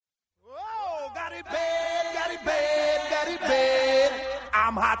bed.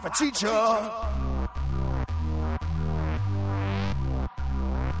 I'm hot for teacher.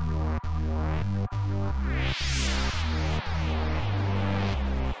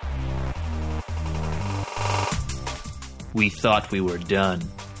 We thought we were done.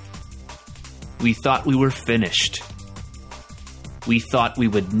 We thought we were finished. We thought we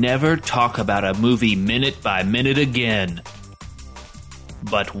would never talk about a movie minute by minute again.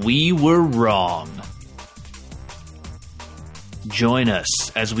 But we were wrong. Join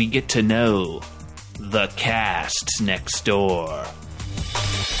us as we get to know the cast next door.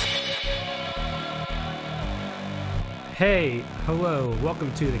 Hey, hello,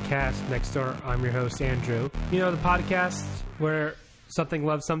 welcome to the cast next door. I'm your host, Andrew. You know, the podcast where something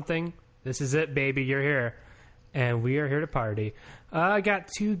loves something. This is it, baby. You're here. And we are here to party. I got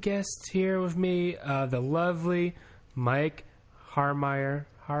two guests here with me. The lovely Mike Harmeyer.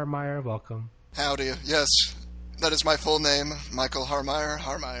 Harmeyer, welcome. Howdy. Yes, that is my full name, Michael Harmeyer.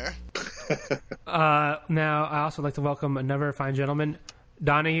 Harmeyer. Now, I also like to welcome another fine gentleman,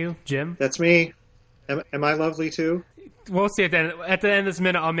 Donahue, Jim. That's me. Am I lovely too? We'll see at the end. At the end of this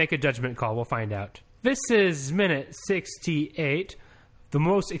minute, I'll make a judgment call. We'll find out. This is minute 68. The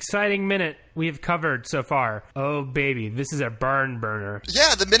most exciting minute we've covered so far. Oh, baby. This is a barn burner.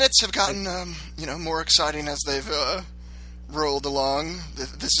 Yeah, the minutes have gotten, more exciting as they've rolled along.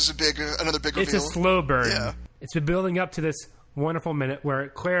 This is another big reveal. It's a slow burn. Yeah. It's been building up to this wonderful minute where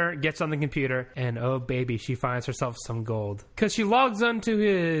Claire gets on the computer and, oh, baby, she finds herself some gold. Because she logs onto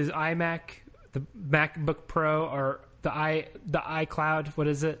his iMac, the MacBook Pro, or the iCloud. What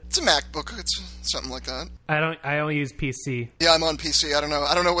is it? It's a MacBook. It's something like that. I only use PC. Yeah, I'm on PC. I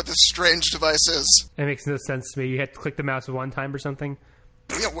don't know what this strange device is. It makes no sense to me. You had to click the mouse one time or something.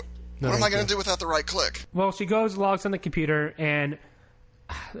 Yeah, what am I going to do without the right click? Well, she logs on the computer, and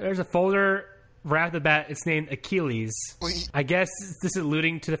there's a folder right off the bat. It's named Achilles. Well, I guess this is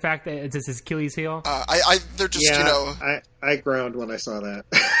alluding to the fact that it's his Achilles heel. They're just, I groaned when I saw that.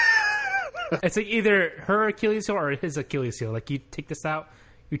 It's like either her Achilles heel or his Achilles heel. Like, you take this out,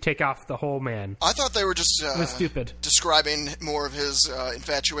 you take off the whole man. I thought they were just stupid. Describing more of his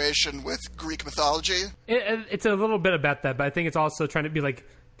infatuation with Greek mythology. It's a little bit about that, but I think it's also trying to be, like,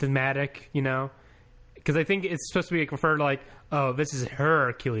 thematic, you know? Because I think it's supposed to be referred to, like, oh, this is her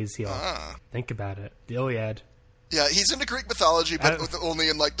Achilles heel. Think about it. The Iliad. Yeah, he's into Greek mythology, but only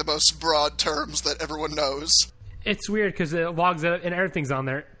in, like, the most broad terms that everyone knows. It's weird because it logs it and everything's on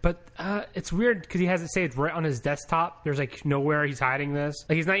there, but it's weird because he has it saved right on his desktop. There's like nowhere he's hiding this.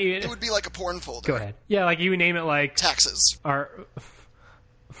 Like he's not even. It would be like a porn folder. Go ahead. Yeah, like you would name it like taxes, or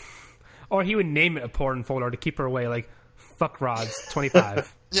he would name it a porn folder to keep her away, like fuck rods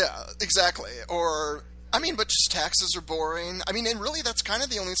 25. Yeah, exactly. Or but just taxes are boring. And really, that's kind of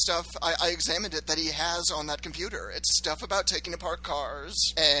the only stuff I examined it that he has on that computer. It's stuff about taking apart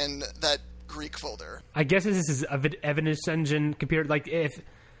cars and that Greek folder. I guess this is an evidence engine computer. Like if,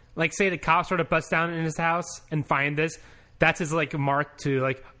 like say the cops were to bust down in his house and find this, that's his like mark to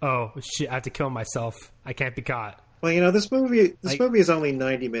like, oh shit, I have to kill myself. I can't be caught. Well, this movie is only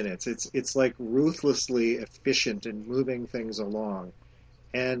 90 minutes. It's like ruthlessly efficient in moving things along,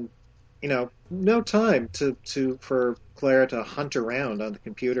 and no time for Claire to hunt around on the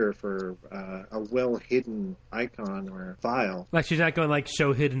computer for a well-hidden icon or file. Like she's not going like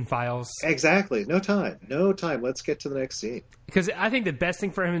show hidden files. Exactly. No time. Let's get to the next scene. Because I think the best thing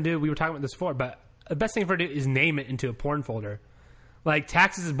for him to do, we were talking about this before, but the best thing for him to do is name it into a porn folder. Like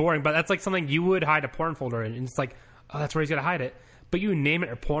taxes is boring, but that's like something you would hide a porn folder in. And it's like, oh, that's where he's going to hide it. But you name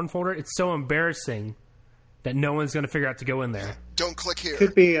it a porn folder, it's so embarrassing that no one's going to figure out to go in there. Don't click here.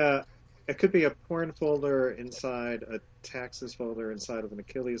 It could be a porn folder inside a taxes folder inside of an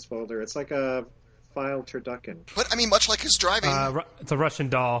Achilles folder. It's like a file turducken. But, much like his driving. It's a Russian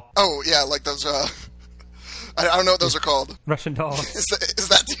doll. Oh, yeah, like those, I don't know what those are called. Russian dolls. Is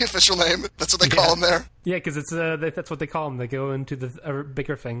that the official name? That's what they call them there? Yeah, because that's what they call them. They go into the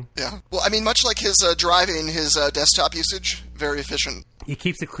bigger thing. Yeah. Well, much like his driving, his desktop usage, very efficient. He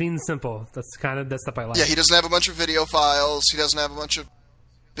keeps it clean and simple. That's kind of the stuff I like. Yeah, he doesn't have a bunch of video files. He doesn't have a bunch of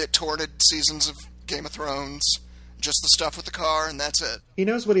bit-torted seasons of Game of Thrones. Just the stuff with the car, and that's it. He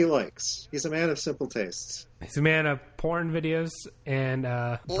knows what he likes. He's a man of simple tastes. He's a man of porn videos and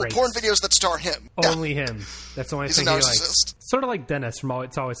breaks. Porn videos that star him. Only him. That's the only thing he likes. Sort of like Dennis from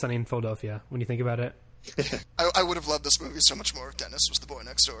It's Always Sunny in Philadelphia, when you think about it. I would have loved this movie so much more if Dennis was the boy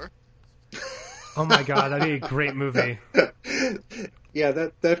next door. Oh my god, that'd be a great movie. Yeah,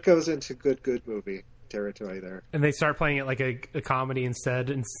 that goes into good movie territory there. And they start playing it like a comedy instead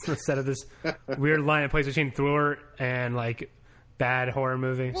of this weird line that plays between thriller and like bad horror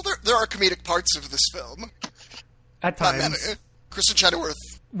movie. Well, there are comedic parts of this film. At Not many. times. Kristen Chenoweth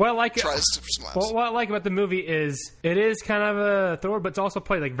What I like tries to for some laughs. Well, what I like about the movie is it is kind of a thriller, but it's also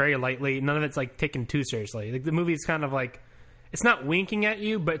played like very lightly. None of it's like taken too seriously. Like the movie is kind of like it's not winking at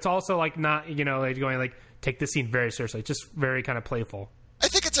you, but it's also like not like going like take this scene very seriously. It's just very kind of playful. I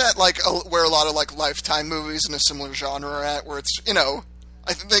think it's at like where a lot of like Lifetime movies in a similar genre are at, where it's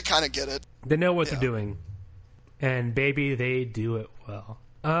I think they kind of get it. They know what they're doing, and baby, they do it well.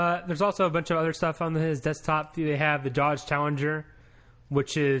 There's also a bunch of other stuff on his desktop. They have the Dodge Challenger,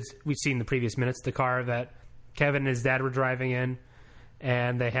 which is, we've seen in the previous minutes, the car that Kevin and his dad were driving in,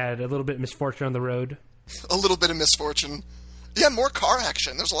 and they had a little bit of misfortune on the road. A little bit of misfortune. Yeah, more car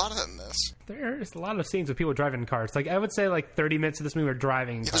action. There's a lot of that in this. There's a lot of scenes with people driving in cars. Like, I would say like 30 minutes of this movie are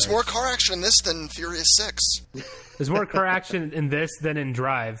driving in cars. There's more car action in this than Furious 6. There's more car action in this than in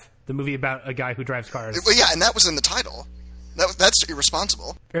Drive, the movie about a guy who drives cars. Well, yeah, and that was in the title. That's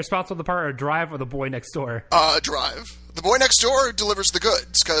irresponsible. Irresponsible the part or Drive or The Boy Next Door? Drive. The Boy Next Door delivers the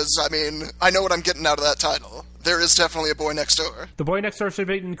goods, because, I know what I'm getting out of that title. There is definitely a Boy Next Door. The Boy Next Door should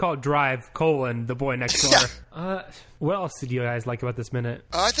have been called Drive, The Boy Next Door. Yeah. What else did you guys like about this minute?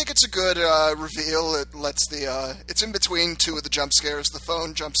 I think it's a good reveal. It lets it's in between two of the jump scares, the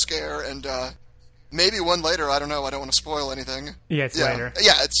phone jump scare, and maybe one later. I don't know. I don't want to spoil anything. Yeah, it's later.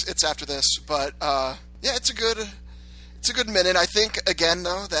 Yeah, it's after this. But, it's a good minute. I think, again,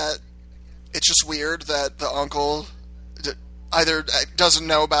 though, that it's just weird that the uncle either doesn't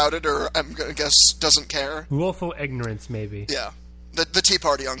know about it or, I'm going to guess, doesn't care. Willful ignorance, maybe. Yeah. The Tea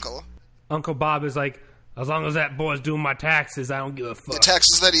Party uncle. Uncle Bob is like, as long as that boy's doing my taxes, I don't give a fuck. The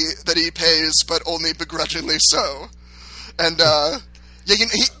taxes that he pays, but only begrudgingly so. And, as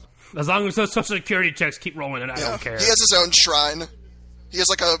long as those Social Security checks keep rolling, I don't care. He has his own shrine. He has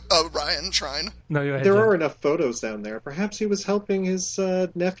like a Ryan shrine. No, go ahead. There are enough photos down there. Perhaps he was helping his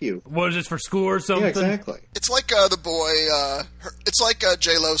nephew. What is this, for school or something? Yeah, exactly. It's like the boy. It's like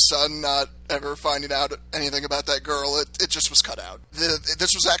J-Lo's son not ever finding out anything about that girl. It just was cut out.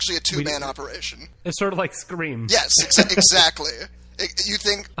 This was actually a two-man operation. It's sort of like Scream. Yes, exactly. You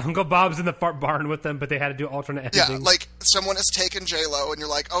think Uncle Bob's in the barn with them, but they had to do alternate endings. Yeah, like someone has taken J-Lo, and you're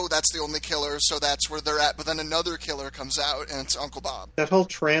like, oh, that's the only killer, so that's where they're at. But then another killer comes out, and it's Uncle Bob. That whole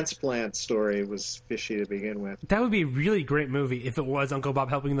transplant story was fishy to begin with. That would be a really great movie if it was Uncle Bob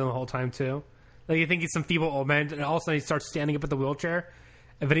helping them the whole time, too. Like, you think he's some feeble old man, and all of a sudden he starts standing up at the wheelchair,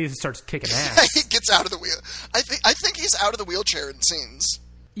 and then he just starts kicking ass. He gets out of the wheel. I think he's out of the wheelchair in scenes.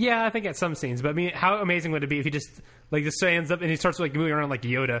 Yeah, I think at some scenes. But, I mean, how amazing would it be if he just stands up and he starts, like, moving around like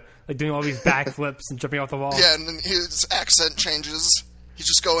Yoda, like, doing all these backflips and jumping off the wall. Yeah, and then his accent changes. He's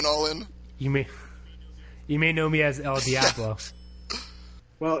just going all in. You may know me as El Diablo.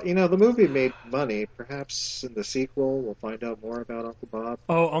 Well, the movie made money. Perhaps in the sequel we'll find out more about Uncle Bob.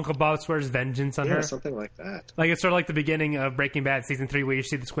 Oh, Uncle Bob swears vengeance on her? Yeah, something like that. Like, it's sort of like the beginning of Breaking Bad Season 3, where you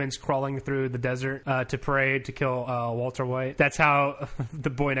see the twins crawling through the desert to parade to kill Walter White. That's how the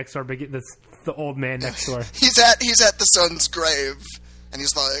boy next door, the old man next door. He's at the son's grave, and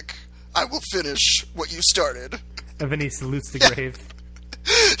he's like, I will finish what you started. And then he salutes the grave.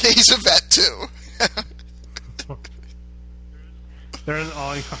 He's a vet, too. They're in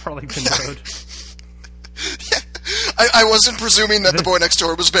Arlington Road. Yeah. I wasn't presuming that the boy next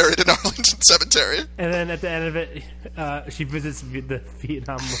door was buried in Arlington Cemetery. And then at the end of it, she visits the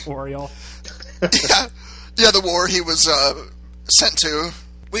Vietnam Memorial. Yeah, the war he was sent to.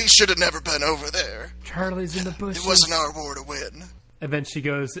 We should have never been over there. Charlie's in the bushes. It wasn't our war to win. And then she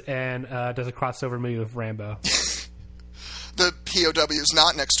goes and does a crossover movie with Rambo. The POW is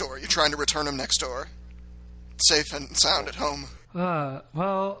not next door. You're trying to return him next door. Safe and sound at home.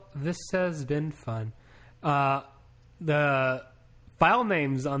 Well, this has been fun. The file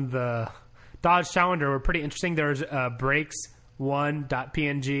names on the Dodge Challenger were pretty interesting. There's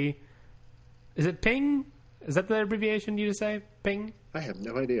brakes1.png. Is it ping? Is that the abbreviation you just say? Ping? I have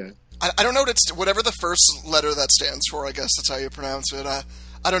no idea. I don't know whatever the first letter that stands for, I guess that's how you pronounce it. I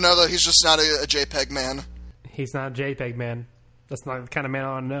don't know, though. He's just not a JPEG man. He's not a JPEG man. That's not the kind of man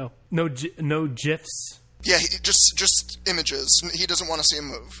I want to know. No GIFs. Yeah, just images. He doesn't want to see him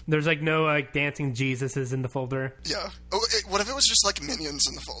move. There's like no like dancing Jesuses in the folder. Yeah. Oh, what if it was just like minions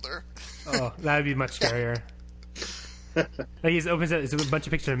in the folder? Oh, that'd be much scarier. Like he opens it, it's a bunch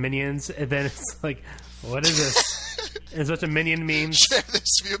of pictures of minions, and then it's like, what is this? And it's a bunch of minion memes. Share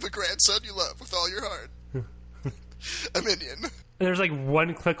this view of a grandson you love with all your heart. A minion. And there's like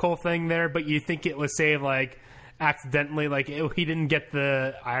one clickhole thing there, but you think it was saved like accidentally, like he didn't get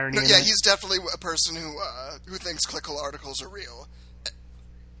the irony. No, yeah, he's definitely a person who thinks clickhole articles are real.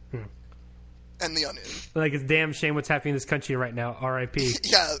 and The Onion. Like, it's a damn shame what's happening in this country right now. R.I.P.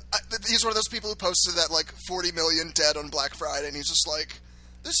 Yeah, he's one of those people who posted that, like, 40 million dead on Black Friday, and he's just like,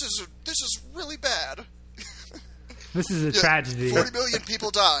 this is really bad. This is a tragedy. 40 million people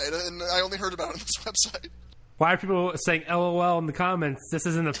died, and I only heard about it on this website. Why are people saying LOL in the comments? This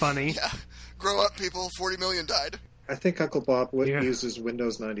isn't funny. Yeah. Grow up, people. 40 million died. I think Uncle Bob uses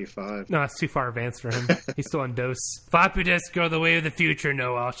Windows 95. No, it's too far advanced for him. He's still on DOS. Floppy disk go the way of the future,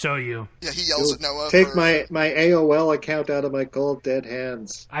 Noah. I'll show you. Yeah, he yells at Noah. Take my AOL account out of my cold, dead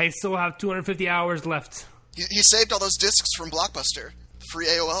hands. I still have 250 hours left. He saved all those discs from Blockbuster. Free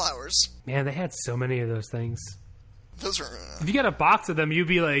AOL hours. Man, they had so many of those things. Those are... If you got a box of them, you'd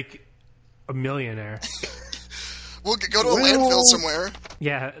be like a millionaire. We'll go to a landfill somewhere.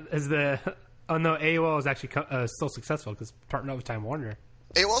 Yeah, oh no, AOL is actually still successful because partnered with Time Warner.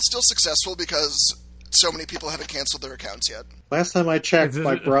 AOL's still successful because so many people haven't canceled their accounts yet. Last time I checked,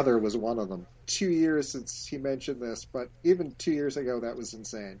 my brother was one of them. 2 years since he mentioned this, but even 2 years ago, that was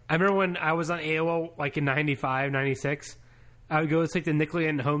insane. I remember when I was on AOL, like in 95, 96, I would go to like the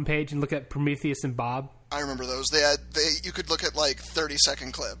Nickelodeon homepage and look at Prometheus and Bob. I remember those. You could look at like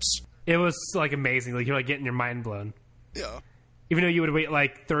 30-second clips. It was like amazing. Like you're like getting your mind blown. Yeah. Even though you would wait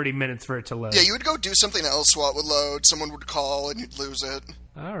like 30 minutes for it to load. Yeah, you would go do something else while it would load. Someone would call and you'd lose it.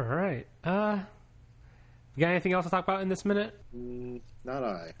 All right. You got anything else to talk about in this minute? Not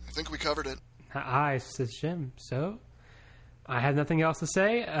I. I think we covered it. I, says Jim. So, I have nothing else to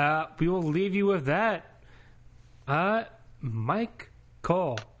say. We will leave you with that. Mike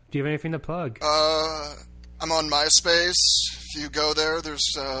Cole, do you have anything to plug? I'm on MySpace. If you go there,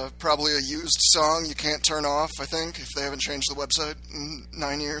 there's probably a used song you can't turn off, I think, if they haven't changed the website in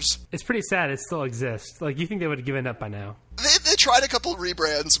 9 years. It's pretty sad it still exists. Like, you think they would have given up by now. They tried a couple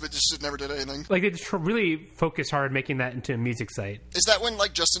rebrands, but just never did anything. Like, they just really focused hard making that into a music site. Is that when,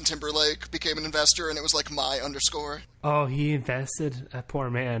 like, Justin Timberlake became an investor and it was, like, my_? Oh, he invested? That poor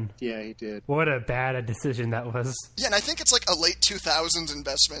man. Yeah, he did. What a bad decision that was. Yeah, and I think it's, like, a late 2000s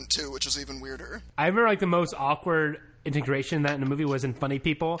investment, too, which is even weirder. I remember, like, the most awkward integration that in the movie was in Funny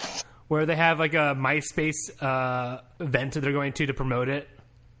People, where they have, like, a MySpace event that they're going to promote it.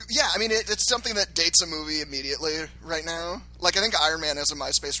 Yeah, I mean, it's something that dates a movie immediately right now. Like, I think Iron Man has a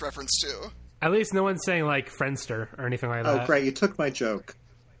MySpace reference, too. At least no one's saying, like, Friendster or anything like that. Oh, great. You took my joke.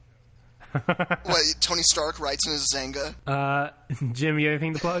 What, Tony Stark writes in his Zanga? Jim, you have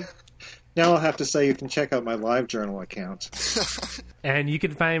anything to plug? Now I'll have to say you can check out my LiveJournal account. And you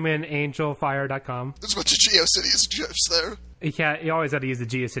can find me on angelfire.com. There's a bunch of GeoCities jokes there. Yeah, you always have to use the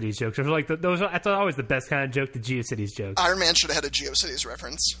GeoCities jokes. That's always the best kind of joke, the GeoCities joke. Iron Man should have had a GeoCities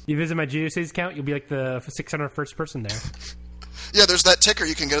reference. You visit my GeoCities account, you'll be like the 601st person there. Yeah, there's that ticker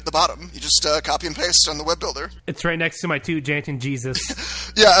you can get at the bottom. You just copy and paste on the web builder. It's right next to my two Jantin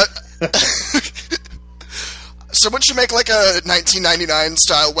Jesus. Yeah. Someone should make like a 1999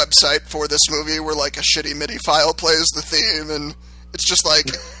 style website for this movie where like a shitty MIDI file plays the theme and it's just like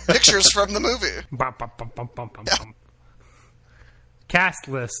pictures from the movie. Yeah. Cast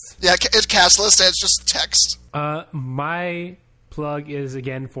list. Yeah, it's cast list and it's just text. My plug is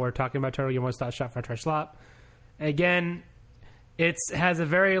again for talking about Turtle Game One Stop Shop for Trash Slop. Again, it has a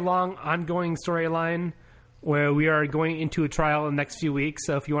very long ongoing storyline where we are going into a trial in the next few weeks.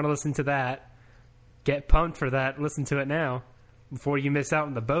 So if you want to listen to that, get pumped for that. Listen to it now before you miss out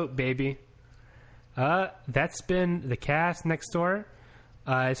on the boat, baby. That's been the cast next door.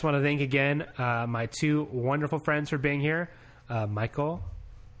 I just want to thank again my two wonderful friends for being here. Michael,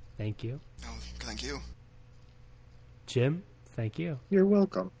 thank you. Oh, thank you. Jim, thank you. You're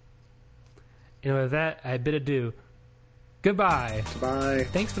welcome. And with that, I bid adieu. Goodbye. Bye.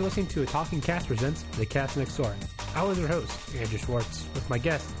 Thanks for listening to A Talking Cast presents The Cast Next Door. I was your host, Andrew Schwartz, with my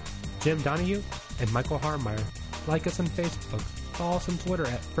guests, Jim Donahue and Michael Harmeyer. Like us on Facebook, follow us on Twitter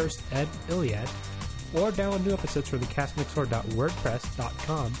at FirstEdIliad, or download new episodes from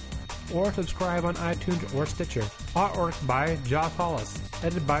thecastnextdoor.wordpress.com, or subscribe on iTunes or Stitcher. Artwork by Josh Hollis.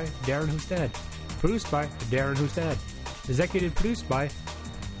 Edited by Darren Husted. Produced by Darren Husted. Executive produced by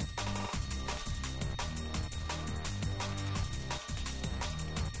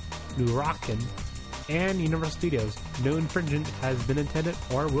New Rockin' and Universal Studios. No infringement has been intended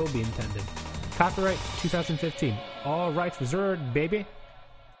or will be intended. Copyright 2015. All rights reserved, baby.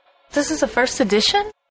 This is a first edition?